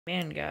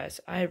Man,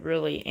 guys, I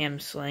really am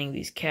slaying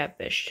these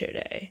catfish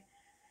today.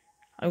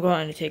 I'm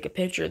going to take a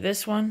picture of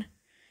this one,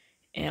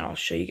 and I'll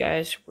show you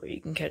guys where you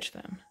can catch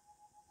them.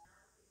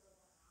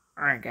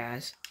 Alright,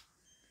 guys.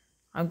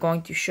 I'm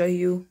going to show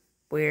you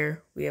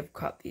where we have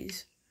caught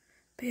these.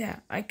 But yeah,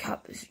 I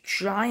caught this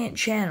giant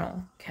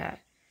channel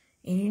cat.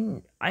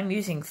 And I'm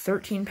using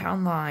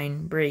 13-pound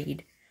line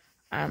braid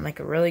on like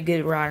a really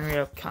good rod and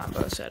reel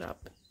combo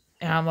setup.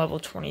 And I'm level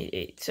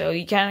 28. So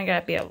you kind of got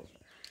to be able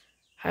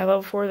high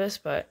level for this,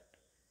 but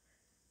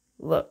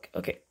look,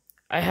 okay,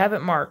 I have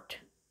it marked.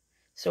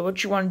 So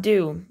what you want to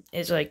do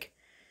is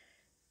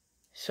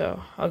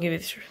so I'll give you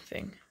this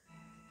thing.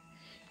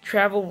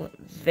 Travel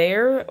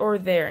there or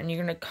there, and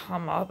you're going to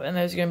come up, and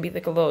there's going to be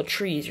like a little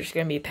trees. There's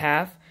going to be a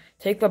path.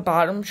 Take the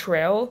bottom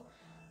trail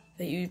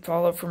that you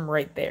follow from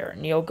right there,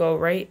 and you'll go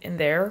right in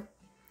there,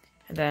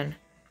 and then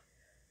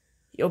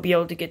you'll be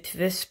able to get to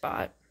this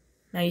spot.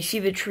 Now you see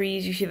the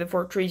trees, you see the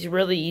fork trees,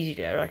 really easy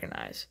to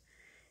recognize.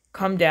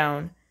 Come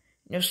down,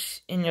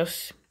 and you'll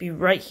be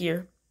right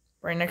here,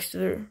 right next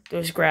to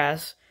those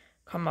grass.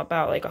 Come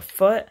about like a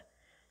foot,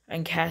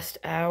 and cast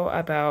out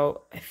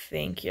about, I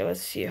think, yeah, let's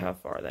see how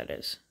far that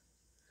is.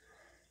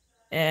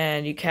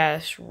 And you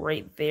cast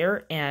right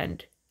there,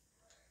 and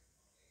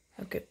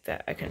look at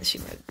that. I couldn't see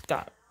my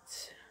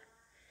dots.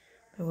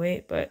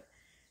 Wait, but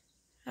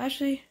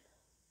actually,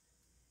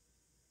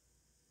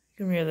 you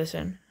can reel this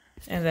in.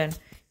 And then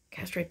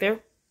cast right there.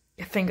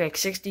 I think like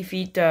 60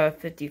 feet to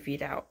 50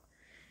 feet out.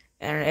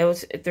 And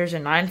there's a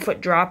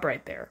 9-foot drop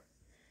right there.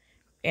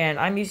 And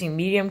I'm using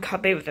medium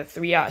cut bait with a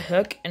 3/0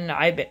 hook, and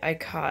I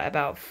caught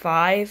about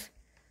 5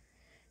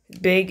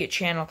 big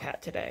channel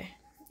cat today.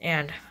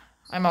 And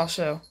I'm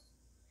also,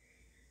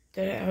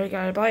 I already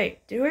got a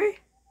bite? Did we?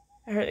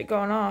 I heard it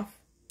going off.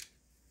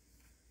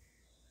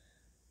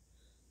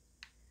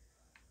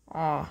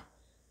 Aw,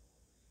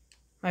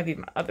 might be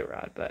my other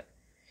rod, but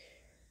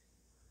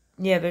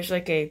yeah, there's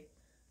like a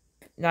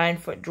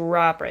 9-foot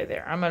drop right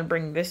there. I'm gonna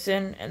bring this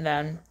in, and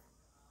then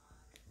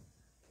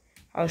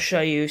I'll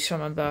show you some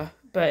of the.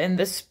 But in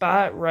this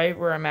spot, right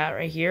where I'm at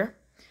right here,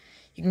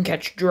 you can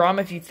catch drum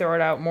if you throw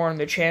it out more in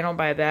the channel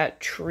by that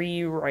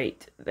tree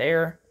right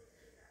there.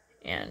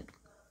 And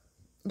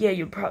yeah,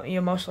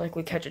 you'll most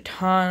likely catch a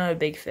ton of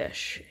big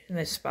fish in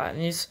this spot.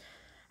 And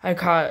I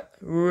caught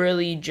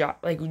really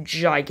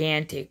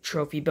gigantic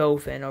trophy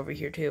bowfin over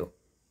here too.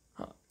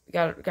 Oh,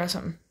 got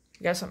something.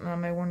 Got something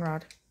on my one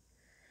rod.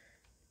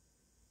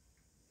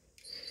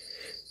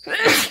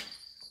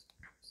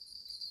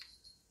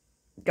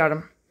 Got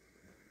him.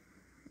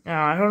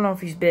 Now, I don't know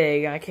if he's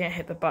big. I can't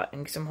hit the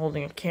button because I'm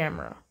holding a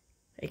camera,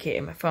 aka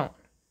my phone.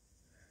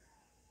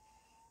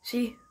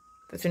 See?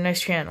 That's a nice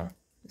channel.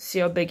 Let's see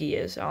how big he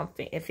is. I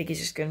think he's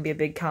just going to be a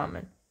big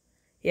common.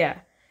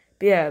 Yeah.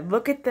 But yeah,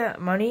 look at that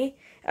money.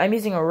 I'm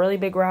using a really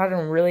big rod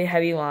and a really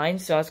heavy line,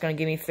 so it's going to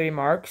give me 3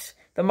 marks.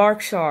 The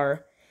marks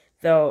are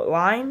the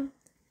line,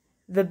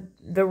 the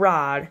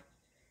rod,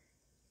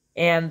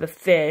 and the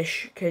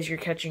fish, because you're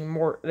catching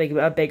more, like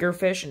a bigger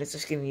fish, and it's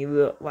just giving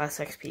you less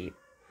XP.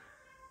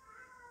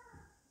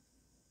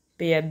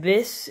 But yeah,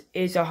 this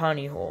is a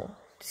honey hole.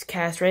 Just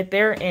cast right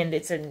there, and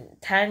it's a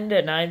 10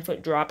 to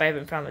 9-foot drop. I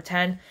haven't found the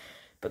 10,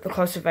 but the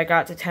closest I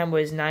got to 10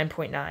 was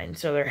 9.9,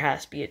 so there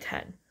has to be a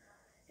 10.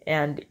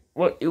 And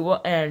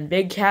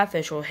big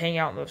catfish will hang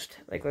out in those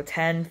like the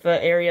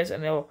 10-foot areas,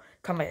 and they'll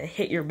come and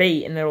hit your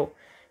bait, and they'll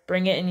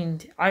bring it in.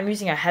 I'm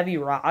using a heavy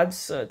rod,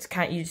 so it's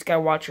you just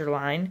gotta watch your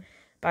line.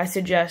 But I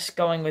suggest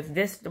going with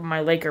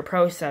my Laker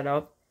Pro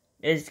setup.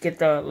 Is get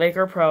the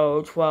Laker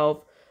Pro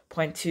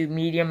 12.2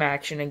 medium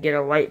action and get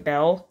a light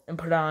bell and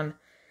put on.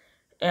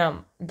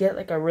 Get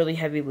like a really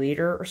heavy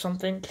leader or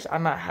something, because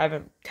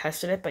haven't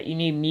tested it, but you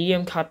need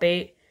medium cut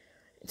bait.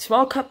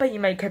 Small cut bait,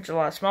 you might catch a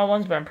lot of small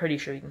ones, but I'm pretty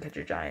sure you can catch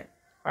a giant.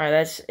 Alright,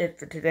 that's it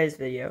for today's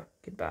video.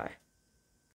 Goodbye.